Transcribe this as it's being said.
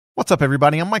What's up,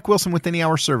 everybody? I'm Mike Wilson with Any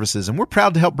Hour Services, and we're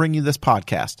proud to help bring you this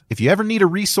podcast. If you ever need a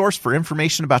resource for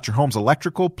information about your home's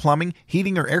electrical, plumbing,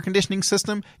 heating, or air conditioning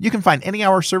system, you can find Any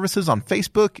Hour Services on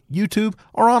Facebook, YouTube,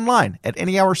 or online at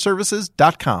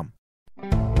anyhourservices.com.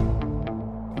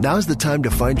 Now's the time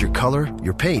to find your color,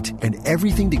 your paint, and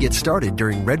everything to get started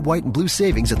during red, white, and blue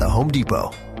savings at the Home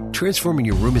Depot. Transforming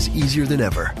your room is easier than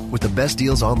ever. With the best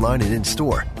deals online and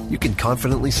in-store, you can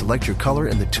confidently select your color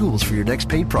and the tools for your next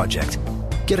paint project.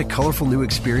 Get a colorful new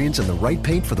experience and the right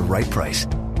paint for the right price.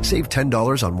 Save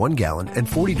 $10 on 1 gallon and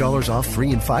 $40 off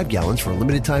 3 and 5 gallons for a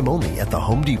limited time only at the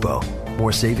Home Depot.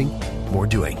 More saving, more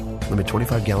doing. Limit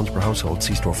 25 gallons per household.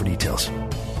 See store for details.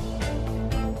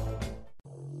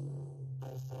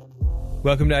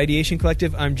 Welcome to Ideation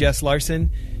Collective. I'm Jess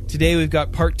Larson. Today we've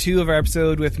got part 2 of our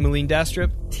episode with Malene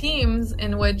Dastrup. Teams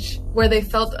where they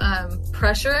felt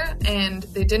pressure and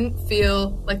they didn't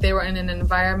feel like they were in an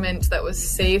environment that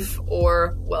was safe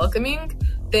or welcoming,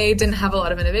 they didn't have a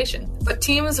lot of innovation. But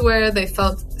teams where they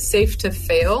felt safe to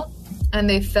fail and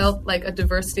they felt like a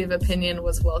diversity of opinion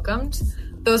was welcomed,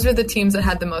 those are the teams that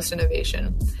had the most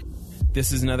innovation.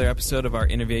 This is another episode of our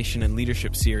Innovation and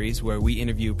Leadership series where we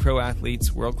interview pro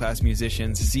athletes, world-class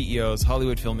musicians, CEOs,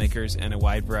 Hollywood filmmakers, and a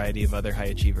wide variety of other high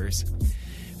achievers.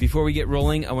 Before we get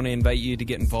rolling, I want to invite you to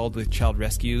get involved with Child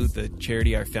Rescue, the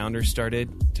charity our founders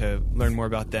started. To learn more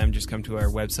about them, just come to our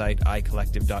website,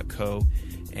 icollective.co,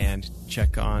 and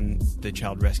check on the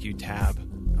Child Rescue tab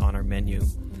on our menu.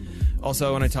 Also,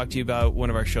 I want to talk to you about one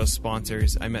of our show's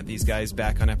sponsors. I met these guys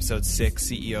back on episode 6.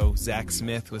 CEO Zach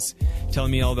Smith was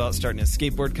telling me all about starting a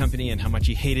skateboard company and how much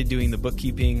he hated doing the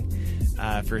bookkeeping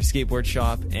for a skateboard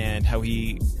shop and how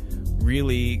he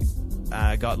really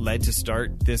got led to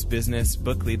start this business,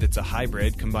 Bookly, that's a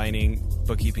hybrid combining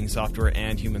bookkeeping software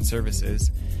and human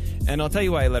services. And I'll tell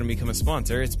you why I let him become a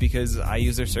sponsor. It's because I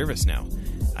use their service now.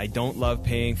 I don't love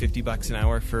paying $50 an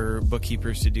hour for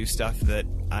bookkeepers to do stuff that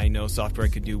I know software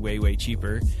could do way, way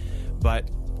cheaper. But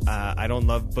I don't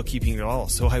love bookkeeping at all.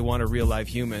 So I want a real live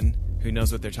human who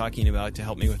knows what they're talking about to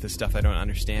help me with the stuff I don't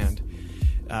understand.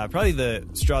 Probably the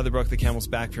straw that broke the camel's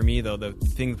back for me, though, the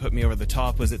thing that put me over the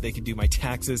top was that they could do my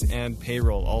taxes and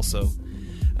payroll also.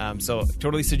 So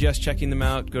totally suggest checking them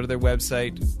out. Go to their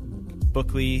website,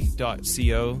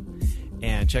 bookly.co,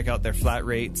 and check out their flat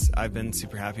rates. I've been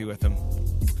super happy with them.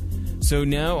 So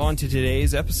now on to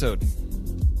today's episode.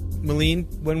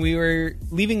 Malene, when we were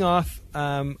leaving off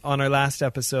on our last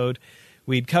episode,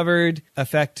 we'd covered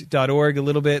Effect.org a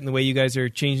little bit and the way you guys are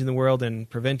changing the world and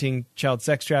preventing child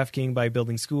sex trafficking by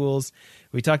building schools.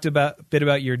 We talked a bit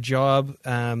about your job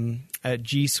at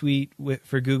G Suite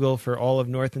for Google for all of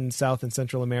North and South and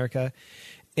Central America.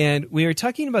 And we were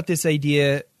talking about this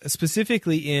idea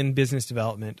specifically in business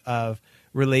development of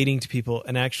relating to people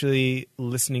and actually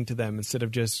listening to them instead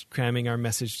of just cramming our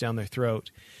message down their throat.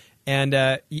 And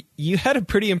you had a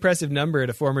pretty impressive number at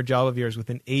a former job of yours with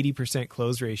an 80%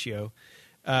 close ratio.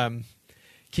 Can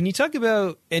you talk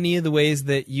about any of the ways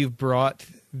that you've brought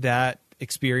that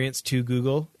experience to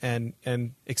Google and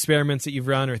experiments that you've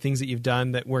run or things that you've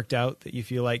done that worked out that you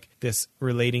feel like this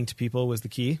relating to people was the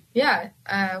key? Yeah.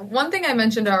 One thing I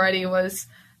mentioned already was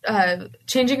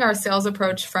changing our sales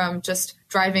approach from just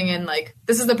driving in like,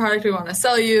 this is the product we want to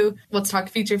sell you, let's talk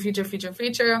feature,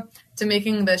 to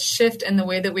making the shift in the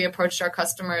way that we approached our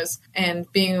customers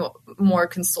and being more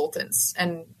consultants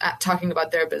and talking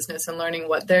about their business and learning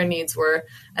what their needs were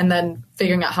and then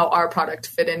figuring out how our product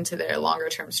fit into their longer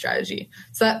term strategy.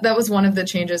 So that was one of the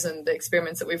changes in the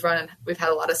experiments that we've run, and we've had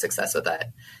a lot of success with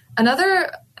that.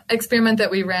 Another experiment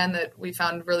that we ran that we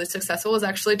found really successful was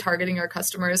actually targeting our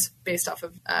customers based off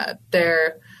of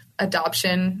their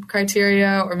adoption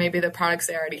criteria or maybe the products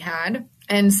they already had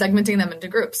and segmenting them into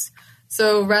groups.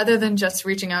 So rather than just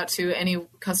reaching out to any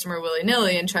customer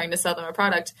willy-nilly and trying to sell them a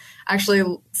product, actually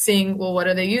seeing, well, what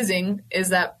are they using? Is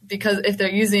that because if they're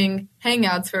using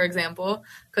Hangouts, for example,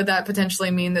 could that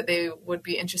potentially mean that they would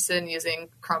be interested in using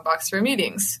Chromebox for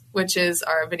meetings, which is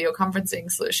our video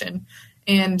conferencing solution?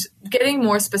 And getting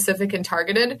more specific and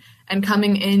targeted and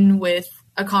coming in with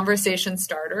a conversation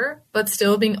starter, but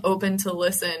still being open to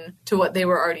listen to what they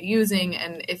were already using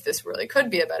and if this really could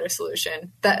be a better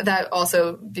solution. That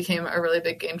also became a really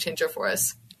big game changer for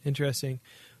us. Interesting.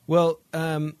 Well,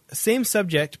 same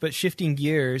subject, but shifting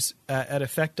gears at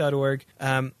Effect.org.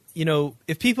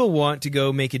 If people want to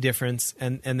go make a difference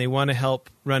and they want to help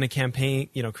run a campaign,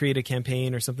 create a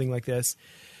campaign or something like this,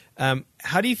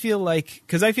 how do you feel like,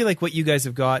 because I feel like what you guys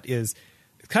have got is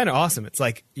kind of awesome. It's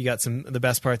like you got some of the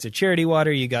best parts of Charity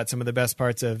Water, you got some of the best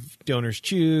parts of Donors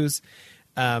Choose.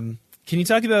 Can you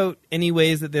talk about any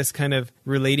ways that this kind of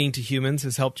relating to humans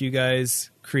has helped you guys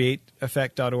create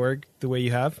Effect.org the way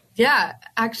you have? Yeah,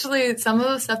 actually, some of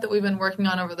the stuff that we've been working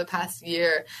on over the past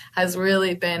year has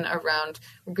really been around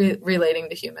relating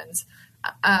to humans.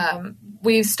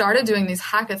 We started doing these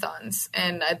hackathons,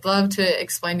 and I'd love to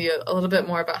explain to you a little bit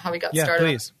more about how we got started. Yeah,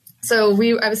 please. So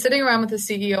I was sitting around with the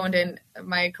CEO and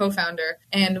my co-founder,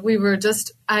 and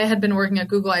I had been working at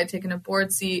Google. I had taken a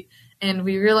board seat, and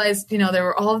we realized, there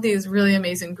were all of these really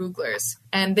amazing Googlers,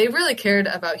 and they really cared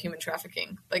about human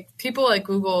trafficking. Like, people like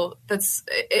Google,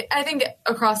 I think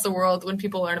across the world, when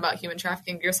people learn about human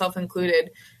trafficking, yourself included,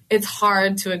 it's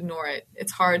hard to ignore it.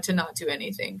 It's hard to not do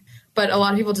anything. But a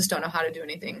lot of people just don't know how to do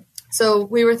anything. So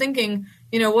we were thinking,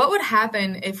 what would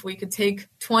happen if we could take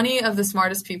 20 of the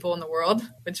smartest people in the world,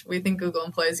 which we think Google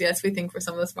employs. Yes, we think we're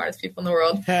some of the smartest people in the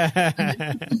world,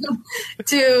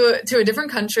 to a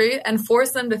different country and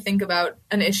force them to think about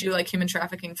an issue like human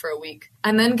trafficking for a week,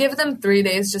 and then give them 3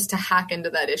 days just to hack into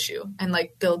that issue and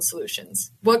build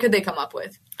solutions. What could they come up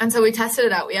with? And so we tested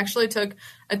it out. We actually took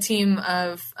a team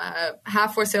of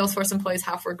half were Salesforce employees,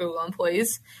 half were Google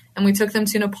employees, and we took them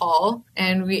to Nepal,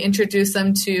 and we introduced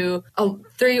them to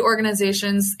 3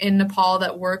 organizations in Nepal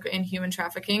that work in human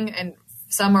trafficking, and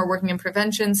some are working in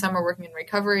prevention, some are working in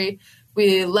recovery.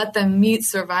 We let them meet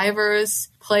survivors,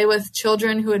 play with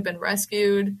children who had been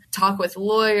rescued, talk with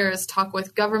lawyers, talk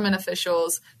with government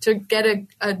officials to get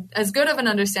as good of an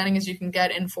understanding as you can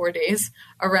get in 4 days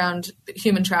around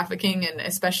human trafficking, and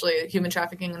especially human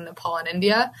trafficking in Nepal and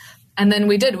India. And then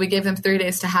we gave them 3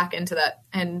 days to hack into that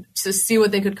and to see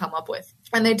what they could come up with.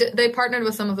 And they partnered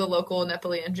with some of the local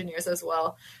Nepali engineers as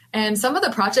well. And some of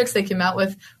the projects they came out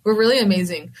with were really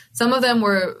amazing. Some of them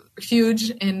were huge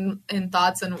in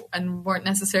thoughts and weren't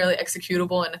necessarily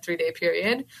executable in a 3-day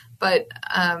period, but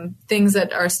things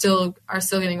that are still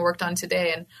getting worked on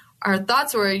today. And our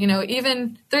thoughts were,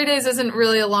 even 3 days isn't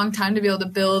really a long time to be able to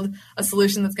build a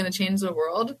solution that's going to change the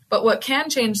world. But what can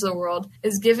change the world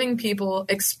is giving people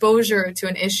exposure to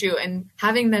an issue and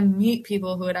having them meet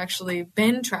people who had actually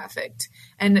been trafficked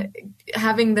and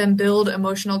having them build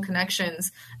emotional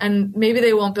connections. And maybe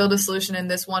they won't build a solution in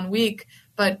this 1 week,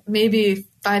 but maybe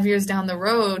 5 years down the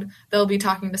road, they'll be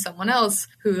talking to someone else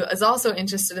who is also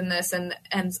interested in this, and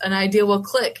an idea will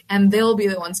click, and they'll be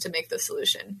the ones to make the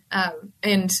solution.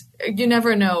 And you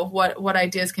never know what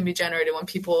ideas can be generated when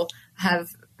people have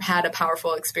had a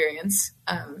powerful experience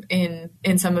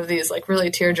in some of these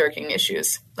really tear-jerking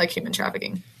issues like human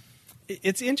trafficking.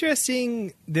 It's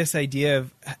interesting, this idea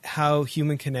of how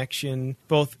human connection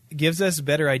both gives us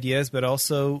better ideas, but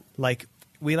also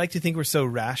we like to think we're so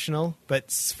rational,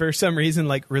 but for some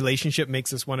reason, relationship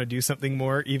makes us want to do something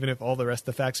more, even if all the rest of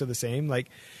the facts are the same.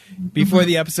 Before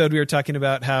the episode, we were talking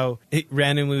about how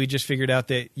randomly we just figured out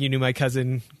that you knew my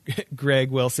cousin Greg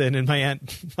Wilson, and my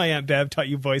aunt Bev taught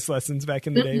you voice lessons back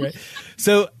in the day, right?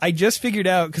 So I just figured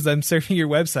out, because I'm surfing your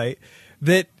website,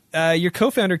 that your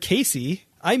co-founder Casey,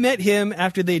 I met him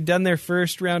after they'd done their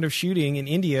first round of shooting in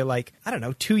India,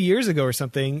 2 years ago or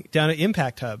something, down at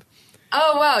Impact Hub.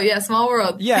 Oh, wow. Yeah, small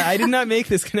world. Yeah, I did not make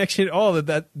this connection at all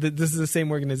that this is the same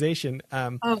organization.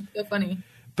 Oh, so funny.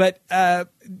 But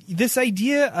this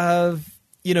idea of,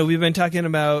 we've been talking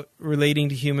about relating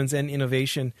to humans and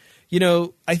innovation.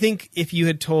 I think if you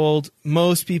had told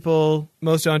most people,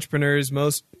 most entrepreneurs,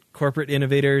 most corporate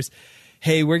innovators,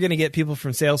 hey, we're going to get people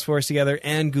from Salesforce together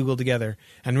and Google together,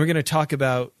 and we're going to talk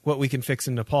about what we can fix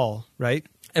in Nepal, right?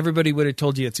 Everybody would have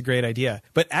told you it's a great idea.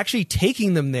 But actually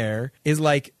taking them there is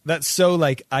that's so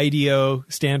IDEO,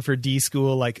 Stanford D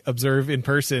School, observe in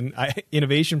person,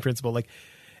 innovation principle.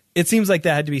 It seems like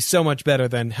that had to be so much better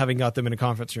than having got them in a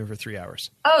conference room for 3 hours.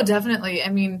 Oh, definitely. I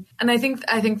mean, and I think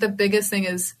the biggest thing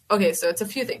is, okay, so it's a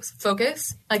few things.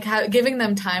 Focus, giving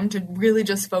them time to really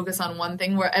just focus on one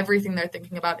thing where everything they're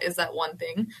thinking about is that one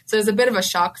thing. So there's a bit of a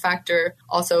shock factor,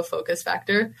 also focus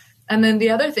factor. And then the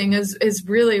other thing is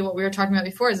really what we were talking about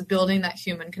before, is building that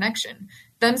human connection.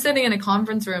 Them sitting in a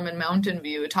conference room in Mountain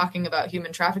View talking about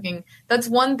human trafficking, that's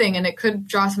one thing, and it could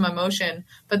draw some emotion.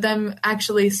 But them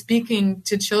actually speaking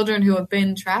to children who have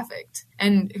been trafficked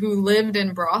and who lived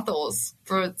in brothels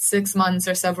for 6 months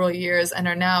or several years and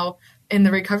are now in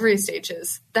the recovery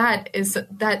stages, that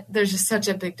there's just such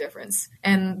a big difference.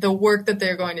 And the work that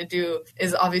they're going to do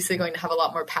is obviously going to have a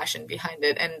lot more passion behind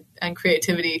it, and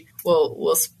creativity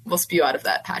will spew out of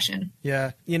that passion.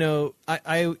 Yeah.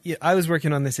 I was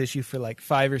working on this issue for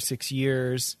 5 or 6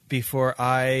 years before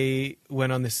I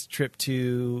went on this trip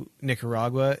to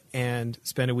Nicaragua and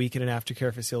spent a week in an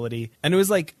aftercare facility. And it was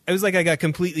like I got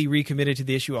completely recommitted to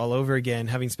the issue all over again,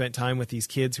 having spent time with these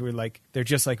kids who were they're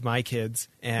just like my kids.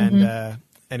 And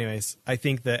anyways, I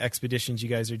think the expeditions you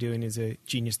guys are doing is a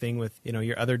genius thing with,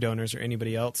 your other donors or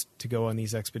anybody else to go on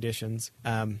these expeditions.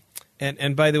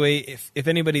 And by the way, if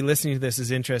anybody listening to this is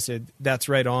interested, that's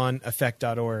right on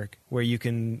effect.org, where you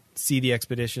can see the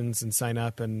expeditions and sign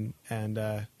up and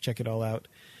check it all out.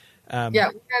 We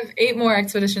have 8 more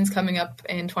expeditions coming up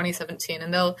in 2017,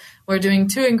 and we're doing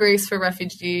 2 in Greece for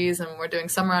refugees, and we're doing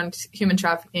some around human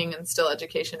trafficking and still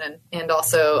education, and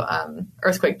also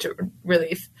earthquake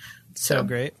relief. So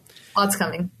great. Lots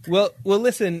coming. Well,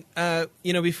 listen,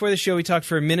 before the show, we talked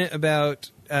for a minute about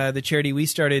the charity we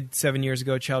started 7 years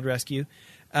ago, Child Rescue.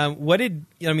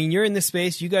 You're in this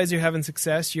space, you guys are having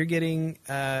success, you're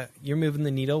moving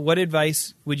the needle. What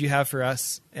advice would you have for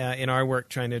us in our work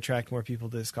trying to attract more people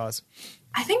to this cause?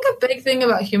 I think a big thing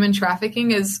about human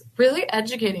trafficking is really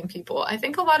educating people. I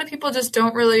think a lot of people just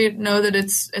don't really know that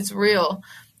it's real.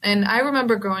 And I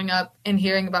remember growing up and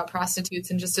hearing about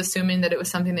prostitutes and just assuming that it was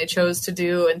something they chose to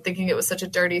do and thinking it was such a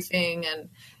dirty thing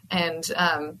and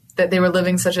that they were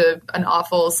living such an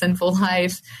awful, sinful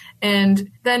life. And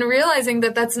then realizing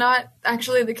that that's not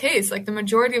actually the case. Like the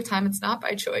majority of time, it's not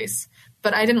by choice.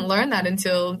 But I didn't learn that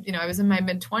until, I was in my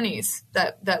mid-20s,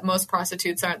 that most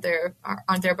prostitutes aren't there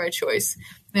by choice.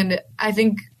 And I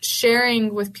think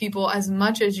sharing with people as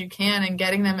much as you can and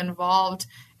getting them involved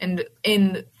and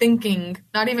in thinking,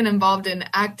 not even involved in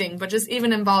acting, but just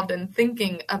even involved in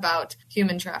thinking about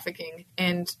human trafficking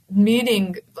and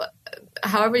meeting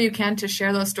however you can to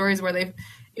share those stories where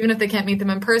even if they can't meet them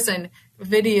in person,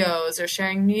 videos or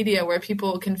sharing media where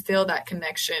people can feel that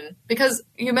connection. Because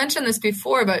you mentioned this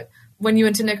before, but when you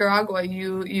went to Nicaragua,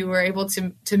 you were able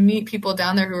to meet people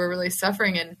down there who were really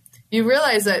suffering, and you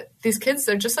realize that these kids,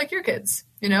 they're just like your kids,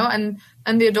 and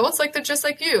the adults, like, they're just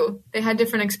like you. They had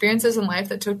different experiences in life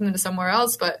that took them to somewhere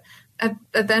else, but at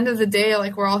the end of the day,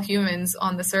 like, we're all humans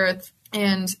on this earth,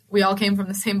 and we all came from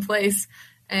the same place,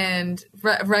 and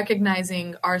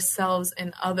recognizing ourselves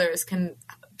and others can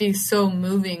be so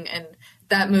moving, and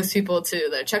that moves people to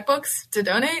their checkbooks to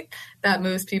donate. That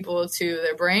moves people to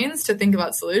their brains to think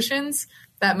about solutions.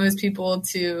 That moves people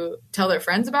to tell their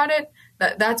friends about it.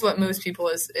 That's what moves people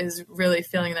is really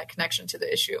feeling that connection to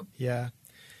the issue. Yeah.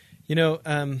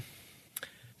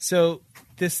 So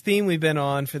this theme we've been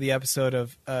on for the episode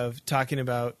of talking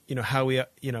about, how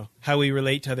we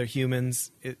relate to other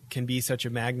humans, it can be such a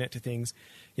magnet to things.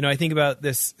 I think about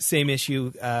this same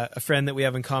issue, a friend that we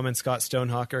have in common, Scott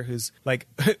Stonehawker, who's like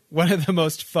one of the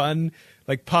most fun,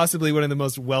 like possibly one of the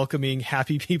most welcoming,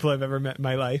 happy people I've ever met in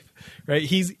my life. Right?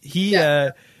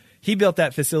 He built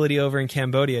that facility over in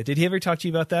Cambodia. Did he ever talk to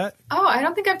you about that? Oh, I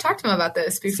don't think I've talked to him about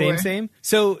this before. Same.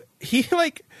 So he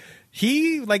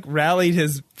rallied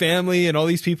his family and all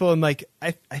these people, and I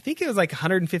think it was like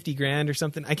 150 grand or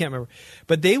something. I can't remember.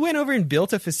 But they went over and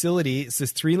built a facility. It's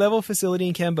this 3-level facility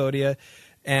in Cambodia.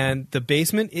 And the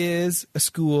basement is a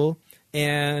school,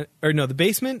 the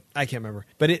basement, I can't remember.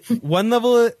 But one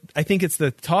level, I think it's the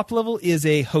top level, is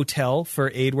a hotel for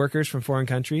aid workers from foreign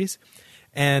countries.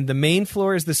 And the main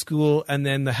floor is the school, and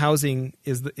then the housing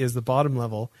is the bottom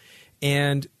level.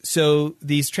 And so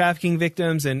these trafficking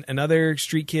victims and other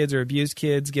street kids or abused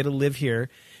kids get to live here.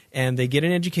 And they get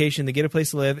an education, they get a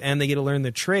place to live, and they get to learn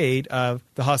the trade of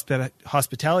the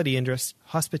hospitality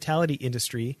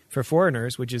industry for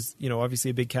foreigners, which is,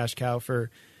 obviously a big cash cow for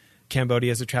Cambodia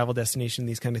as a travel destination,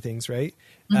 these kind of things, right?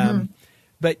 Mm-hmm.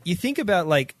 But you think about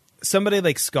somebody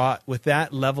like Scott with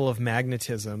that level of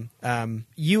magnetism.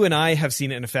 You and I have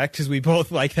seen it in effect because we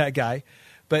both like that guy.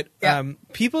 But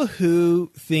people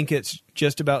who think it's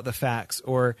just about the facts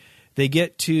or they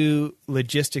get too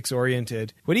logistics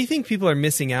oriented, what do you think people are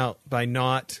missing out by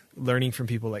not learning from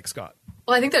people like Scott?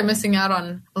 Well, I think they're missing out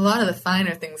on a lot of the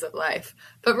finer things of life.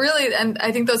 But really, and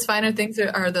I think those finer things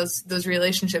are those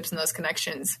relationships and those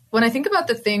connections. When I think about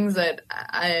the things that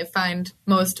I find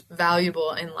most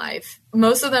valuable in life,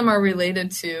 most of them are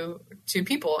related to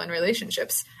people and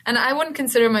relationships. And I wouldn't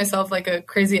consider myself like a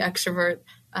crazy extrovert,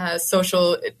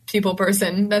 social people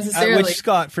person necessarily. Which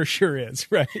Scott for sure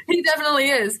is, right? He definitely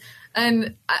is.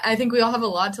 And I think we all have a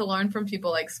lot to learn from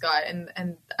people like Scott.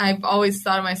 And I've always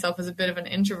thought of myself as a bit of an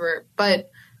introvert.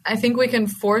 But I think we can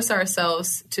force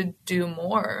ourselves to do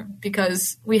more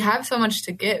because we have so much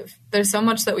to give. There's so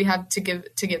much that we have to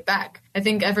give back. I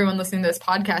think everyone listening to this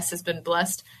podcast has been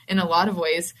blessed in a lot of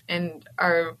ways and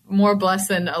are more blessed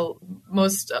than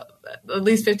most, at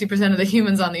least 50% of the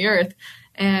humans on the earth.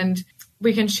 And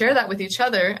we can share that with each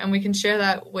other, and we can share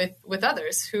that with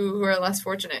others who are less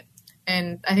fortunate.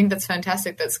 And I think that's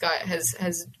fantastic that Scott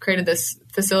has created this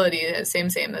facility at Same.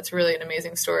 That's really an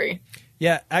amazing story.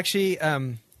 Yeah, actually,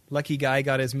 lucky guy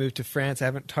got his move to France. I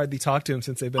haven't hardly talked to him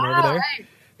since they've been over there. Right.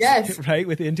 Yes. Right,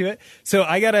 with Intuit. So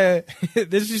I gotta.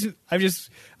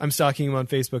 I'm stalking him on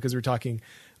Facebook as we're talking.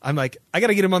 I'm like, I got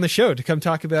to get him on the show to come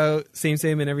talk about Same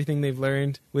and everything they've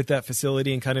learned with that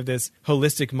facility and kind of this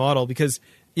holistic model. Because,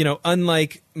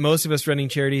 unlike most of us running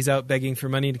charities out begging for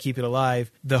money to keep it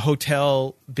alive, the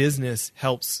hotel business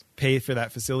helps pay for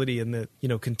that facility and the,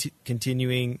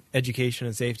 continuing education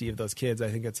and safety of those kids. I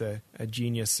think it's a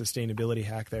genius sustainability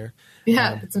hack there.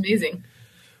 Yeah, it's amazing.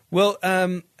 Well,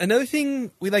 another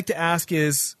thing we like to ask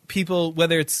is people,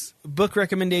 whether it's book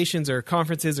recommendations or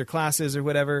conferences or classes or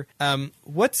whatever,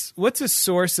 what's a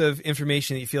source of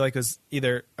information that you feel like was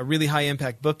either a really high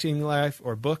impact book in your life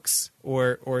or books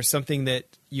or something that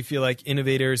you feel like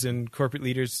innovators and corporate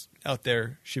leaders out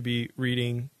there should be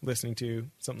reading, listening to,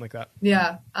 something like that?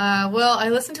 Yeah. Well, I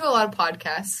listen to a lot of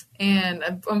podcasts, and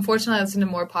unfortunately I listen to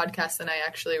more podcasts than I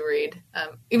actually read.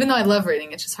 Even though I love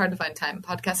reading, it's just hard to find time.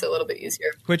 Podcasts are a little bit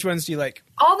easier. Which ones do you like?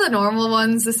 All the normal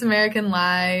ones, This American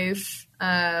Life.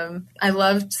 I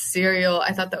loved Serial.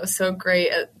 I thought that was so great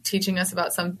at teaching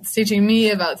me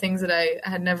about things that I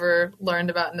had never learned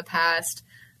about in the past.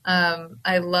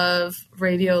 I love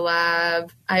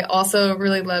Radiolab. I also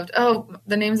really loved,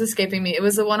 the name's escaping me. It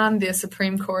was the one on the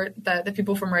Supreme Court that the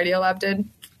people from Radiolab did.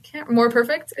 More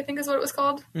Perfect, I think is what it was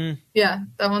called. Yeah,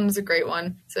 that one was a great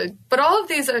one. So, but all of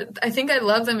these I think I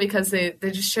love them because they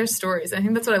just share stories. I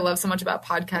think that's what I love so much about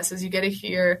podcasts is you get to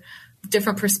hear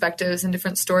different perspectives and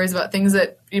different stories about things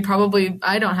that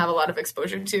I don't have a lot of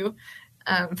exposure to.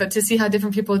 But to see how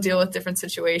different people deal with different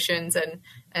situations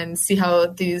and see how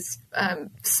these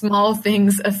small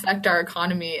things affect our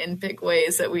economy in big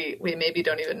ways that we maybe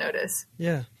don't even notice.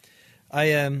 Yeah.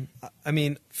 I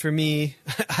mean, for me,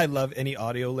 I love any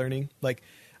audio learning. Like,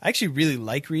 I actually really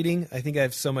like reading. I think I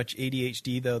have so much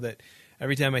ADHD, though, that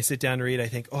every time I sit down to read, I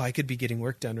think, I could be getting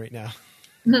work done right now.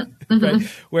 Right?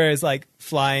 Whereas like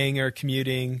flying or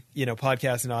commuting,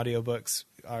 podcasts and audiobooks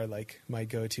are like my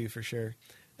go-to for sure.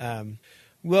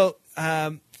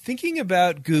 Thinking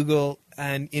about Google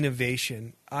and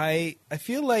innovation, I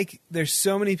feel like there's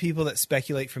so many people that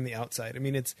speculate from the outside. I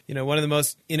mean, it's, one of the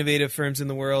most innovative firms in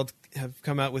the world have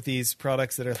come out with these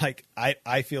products that are like,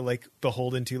 I feel like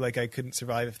beholden to, like I couldn't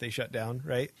survive if they shut down.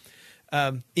 Right.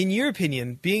 In your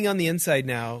opinion, being on the inside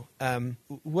now,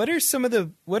 what are some of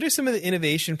the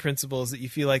innovation principles that you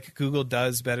feel like Google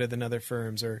does better than other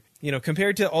firms, or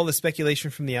compared to all the speculation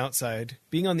from the outside,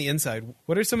 being on the inside,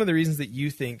 what are some of the reasons that you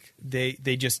think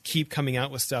they just keep coming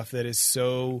out with stuff that is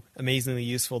so amazingly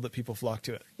useful that people flock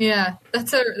to it? Yeah,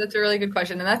 that's a really good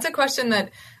question, and that's a question that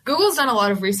Google's done a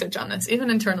lot of research on this, even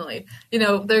internally.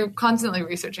 They're constantly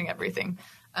researching everything.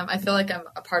 I feel like I'm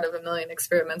a part of a million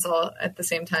experiments all at the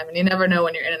same time, and you never know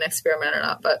when you're in an experiment or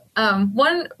not. But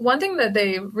one thing that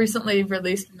they recently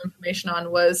released some information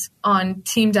on was on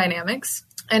team dynamics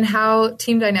and how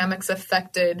team dynamics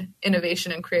affected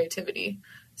innovation and creativity.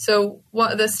 So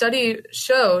what the study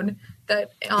showed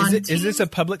that is this a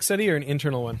public study or an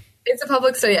internal one? It's a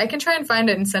public study. I can try and find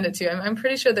it and send it to you. I'm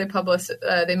pretty sure they published.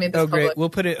 They made this public. Oh, great. We'll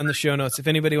put it on the show notes. If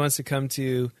anybody wants to come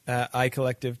to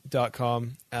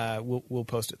icollective.com, we'll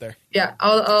post it there. Yeah,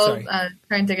 I'll try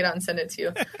and dig it out and send it to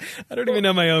you. I don't even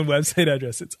know my own website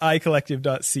address. It's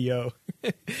icollective.co.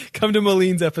 Come to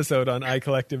Moline's episode on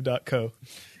icollective.co.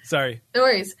 Sorry. No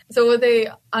worries. So what they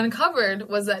uncovered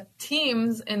was that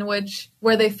teams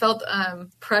where they felt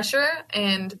pressure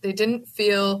and they didn't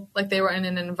feel like they were in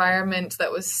an environment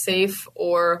that was safe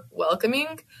or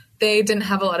welcoming, they didn't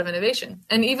have a lot of innovation.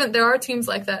 And even there are teams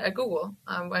like that at Google.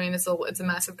 It's a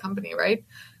massive company, right?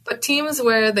 But teams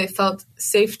where they felt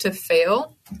safe to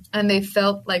fail and they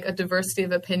felt like a diversity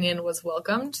of opinion was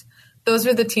welcomed, those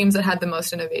were the teams that had the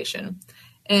most innovation.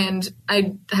 And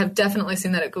I have definitely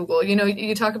seen that at Google.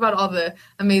 You talk about all the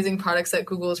amazing products that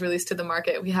Google has released to the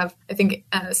market. We have, I think,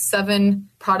 7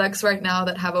 products right now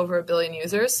that have over 1 billion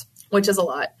users, which is a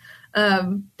lot.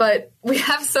 But we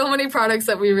have so many products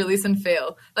that we release and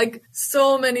fail, like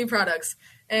so many products.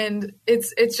 And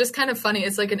it's just kind of funny.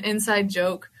 It's like an inside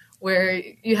joke where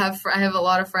I have a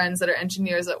lot of friends that are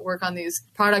engineers that work on these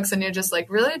products, and you're just like,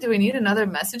 really? Do we need another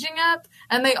messaging app?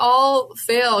 And they all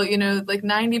fail, like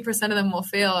 90% of them will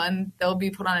fail, and they'll be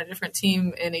put on a different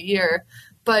team in a year.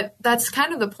 But that's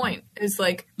kind of the point, is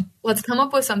like, let's come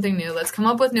up with something new. Let's come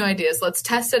up with new ideas. Let's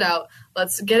test it out.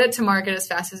 Let's get it to market as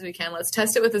fast as we can. Let's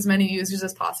test it with as many users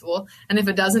as possible. And if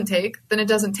it doesn't take, then it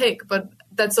doesn't take. But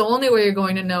that's the only way you're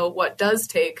going to know what does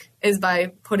take, is by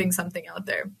putting something out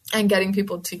there and getting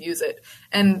people to use it.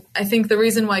 And I think the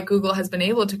reason why Google has been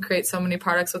able to create so many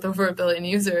products with over 1 billion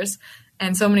users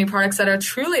and so many products that are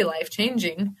truly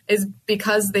life-changing is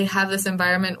because they have this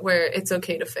environment where it's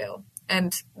okay to fail.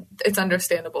 and it's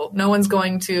understandable. No one's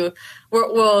going to,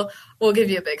 we'll give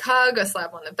you a big hug, a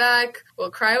slap on the back, we'll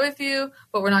cry with you,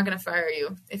 but we're not going to fire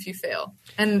you if you fail.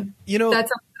 And that's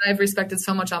something that I've respected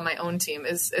so much on my own team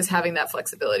is having that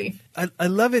flexibility. I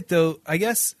love it though. I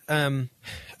guess,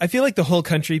 I feel like the whole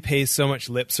country pays so much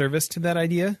lip service to that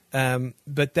idea.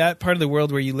 But that part of the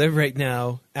world where you live right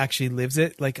now actually lives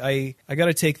it. Like I got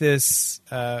to take this,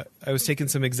 I was taking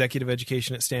some executive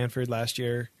education at Stanford last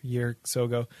year or so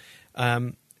ago,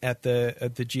 at the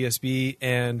GSB,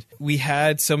 and we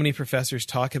had so many professors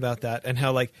talk about that and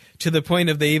how, like, to the point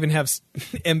of they even have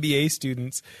MBA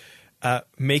students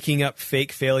making up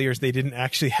fake failures they didn't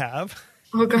actually have.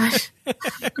 Oh gosh.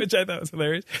 Which I thought was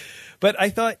hilarious. But I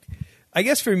thought, I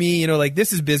guess for me, like,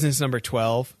 this is business number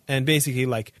 12, and basically,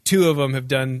 like, 2 of them have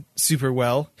done super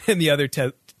well, and the other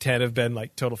 10 have been,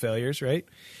 like, total failures, right?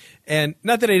 And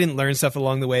not that I didn't learn stuff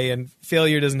along the way, and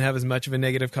failure doesn't have as much of a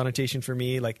negative connotation for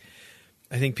me. Like,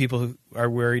 I think people who are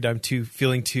worried I'm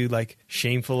feeling too, like,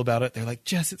 shameful about it. They're like,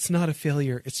 Jess, it's not a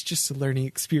failure. It's just a learning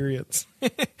experience.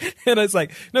 And I was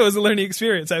like, no, it was a learning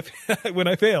experience when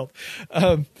I failed.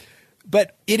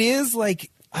 But it is like,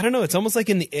 I don't know, it's almost like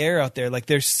in the air out there. Like,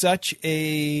 there's such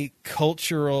a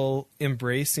cultural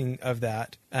embracing of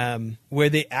that, where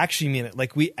they actually mean it.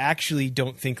 Like, we actually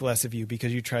don't think less of you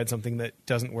because you tried something that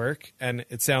doesn't work. And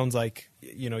it sounds like,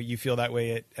 you feel that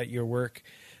way at your work.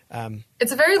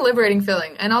 It's a very liberating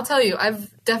feeling. And I'll tell you, I've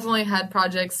definitely had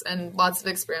projects and lots of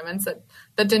experiments that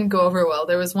didn't go over well.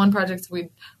 There was one project we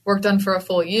worked on for a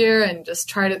full year and just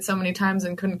tried it so many times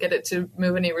and couldn't get it to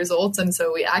move any results. And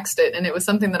so we axed it. And it was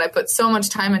something that I put so much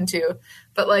time into.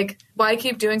 But, like, why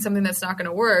keep doing something that's not going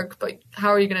to work? But how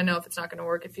are you going to know if it's not going to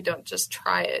work if you don't just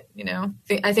try it,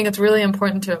 I think it's really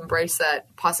important to embrace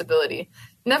that possibility.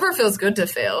 Never feels good to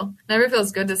fail. Never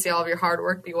feels good to see all of your hard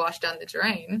work be washed down the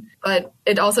drain. But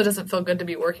it also doesn't feel good to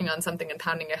be working on something and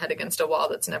pounding your head against a wall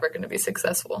that's never going to be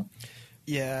successful.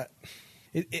 Yeah.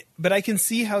 But I can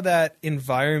see how that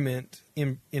environment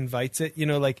invites it.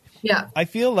 Yeah. I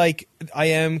feel like I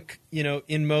am,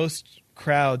 in most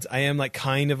crowds, I am, like,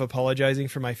 kind of apologizing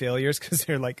for my failures because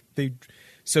they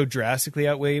so drastically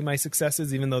outweigh my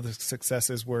successes, even though the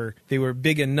successes were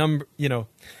big in number,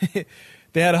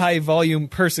 they had a high volume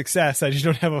per success. I just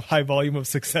don't have a high volume of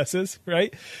successes,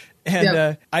 right?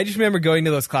 And I just remember going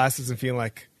to those classes and feeling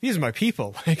like, these are my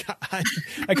people. Like,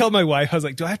 I called my wife. I was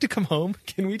like, do I have to come home?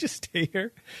 Can we just stay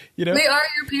here? They are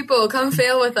your people. Come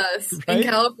fail with us in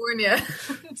California.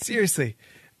 Seriously.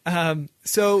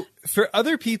 So for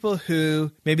other people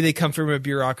who maybe they come from a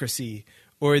bureaucracy,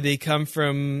 or they come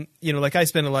from, like I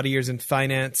spent a lot of years in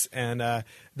finance, and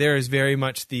there is very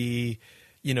much the,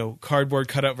 cardboard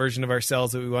cutout version of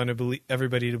ourselves that we want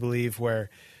everybody to believe,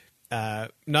 where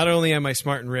not only am I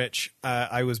smart and rich,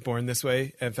 I was born this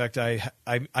way. In fact,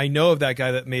 I know of that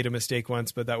guy that made a mistake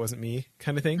once, but that wasn't me,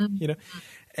 kind of thing, Mm-hmm.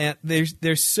 And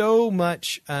there's so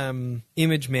much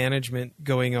image management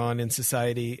going on in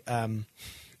society.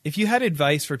 If you had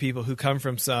advice for people who come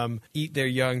from some eat their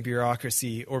young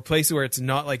bureaucracy or places where it's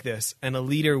not like this, and a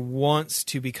leader wants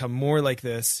to become more like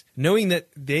this, knowing that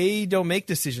they don't make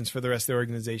decisions for the rest of their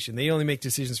organization, they only make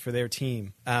decisions for their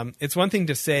team. It's one thing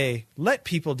to say, let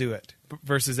people do it,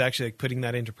 versus actually, like, putting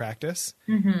that into practice.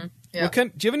 Mm-hmm. Yeah. Do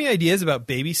you have any ideas about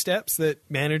baby steps that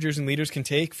managers and leaders can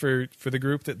take for the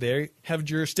group that they have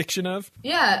jurisdiction of?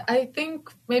 Yeah, I think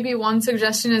maybe one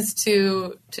suggestion is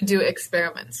to do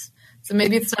experiments. So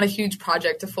maybe it's not a huge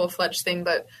project, a full-fledged thing,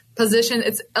 but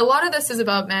a lot of this is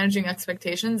about managing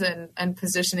expectations and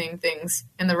positioning things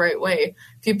in the right way.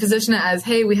 If you position it as,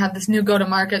 hey, we have this new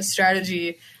go-to-market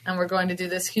strategy and we're going to do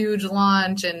this huge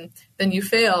launch, and then you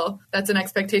fail, that's an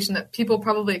expectation that people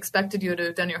probably expected you to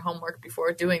have done your homework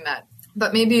before doing that.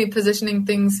 But maybe positioning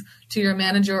things to your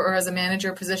manager, or as a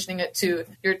manager positioning it to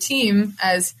your team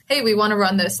as, hey, we want to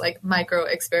run this, like, micro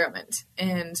experiment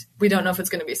and we don't know if it's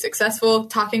going to be successful,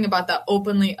 talking about that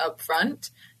openly up front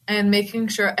and making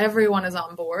sure everyone is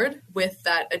on board with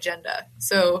that agenda.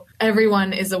 So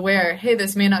everyone is aware, hey,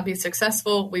 this may not be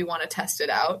successful. We want to test it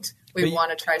out. We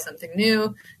want to try something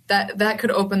new. That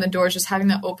could open the doors. Just having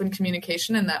that open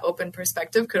communication and that open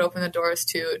perspective could open the doors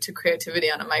to creativity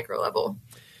on a micro level.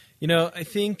 I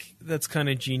think that's kind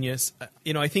of genius.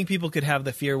 I think people could have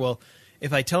the fear, well,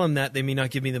 if I tell them that, they may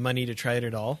not give me the money to try it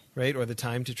at all, right? Or the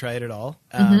time to try it at all.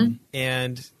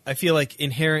 And I feel like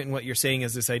inherent in what you're saying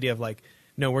is this idea of, like,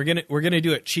 no, we're gonna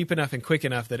do it cheap enough and quick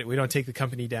enough that we don't take the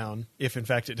company down if, in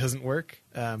fact, it doesn't work.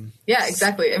 Yeah,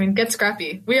 exactly. I mean, get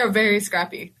scrappy. We are very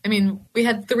scrappy. I mean, we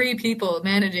had 3 people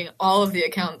managing all of the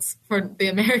accounts for the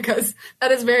Americas.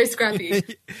 That is very scrappy.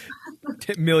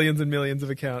 Millions and millions of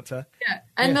accounts, huh? Yeah,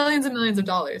 and millions and millions of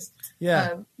dollars.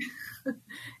 Yeah.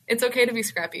 It's okay to be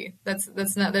scrappy. That's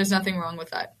not. There's nothing wrong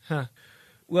with that. Huh.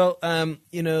 Well,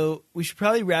 we should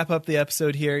probably wrap up the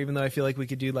episode here, even though I feel like we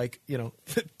could do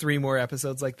 3 more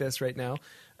episodes like this right now.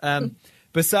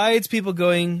 Besides people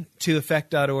going to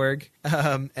effect.org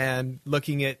and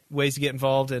looking at ways to get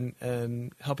involved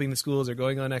and helping the schools or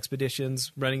going on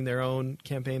expeditions, running their own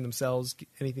campaign themselves,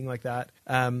 anything like that,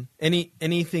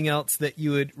 anything else that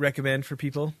you would recommend for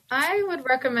people? I would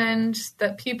recommend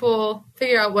that people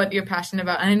figure out what you're passionate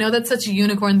about. And I know that's such a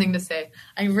unicorn thing to say.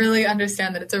 I really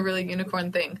understand that it's a really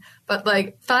unicorn thing. But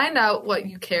find out what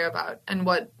you care about and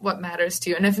what matters to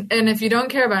you. And if you don't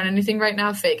care about anything right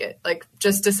now, fake it.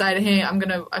 Just decide, hey, I'm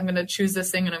gonna choose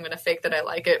this thing and I'm gonna fake that I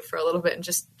like it for a little bit and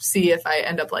just see if I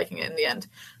end up liking it in the end.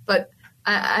 But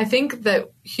I think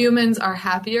that humans are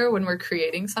happier when we're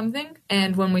creating something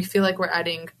and when we feel like we're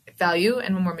adding value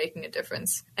and when we're making a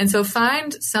difference. And so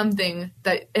find something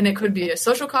and it could be a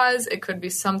social cause, it could be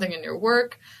something in your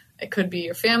work, it could be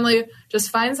your family. Just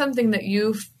find something that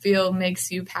you feel makes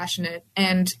you passionate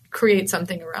and create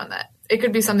something around that. It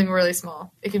could be something really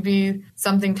small. It could be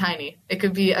something tiny. It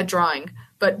could be a drawing,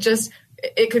 but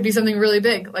it could be something really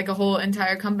big, like a whole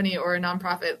entire company or a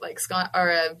nonprofit like Scott, or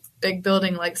a big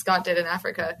building like Scott did in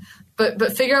Africa.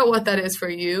 But figure out what that is for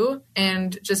you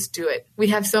and just do it. We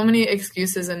have so many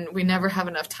excuses and we never have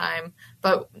enough time,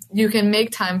 but you can make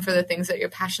time for the things that you're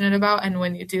passionate about. And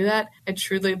when you do that, I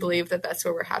truly believe that that's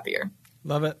where we're happier.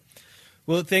 Love it.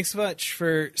 Well, thanks so much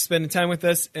for spending time with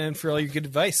us and for all your good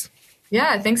advice.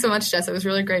 Yeah, thanks so much, Jess. It was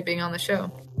really great being on the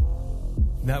show.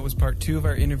 That was part 2 of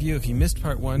our interview. If you missed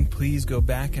part 1, please go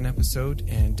back an episode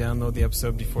and download the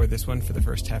episode before this one for the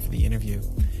first half of the interview.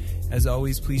 As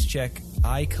always, please check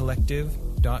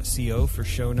icollective.co for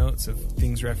show notes of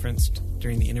things referenced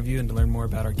during the interview and to learn more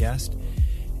about our guest.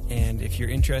 And if you're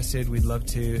interested, we'd love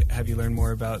to have you learn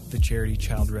more about the charity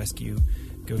Child Rescue.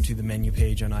 Go to the menu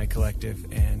page on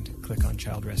iCollective and click on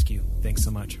Child Rescue. Thanks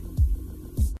so much.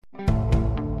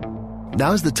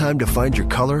 Now's the time to find your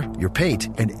color, your paint,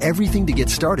 and everything to get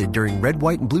started during Red,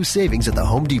 White, and Blue savings at the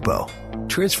Home Depot.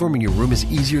 Transforming your room is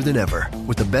easier than ever.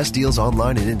 With the best deals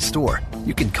online and in-store,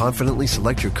 you can confidently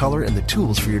select your color and the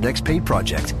tools for your next paint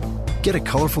project. Get a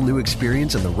colorful new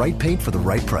experience and the right paint for the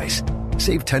right price.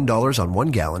 Save $10 on 1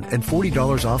 gallon and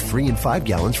 $40 off 3 and 5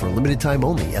 gallons for a limited time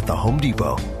only at the Home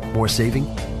Depot. More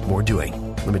saving, more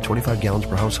doing. Limit 25 gallons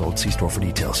per household. See store for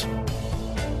details.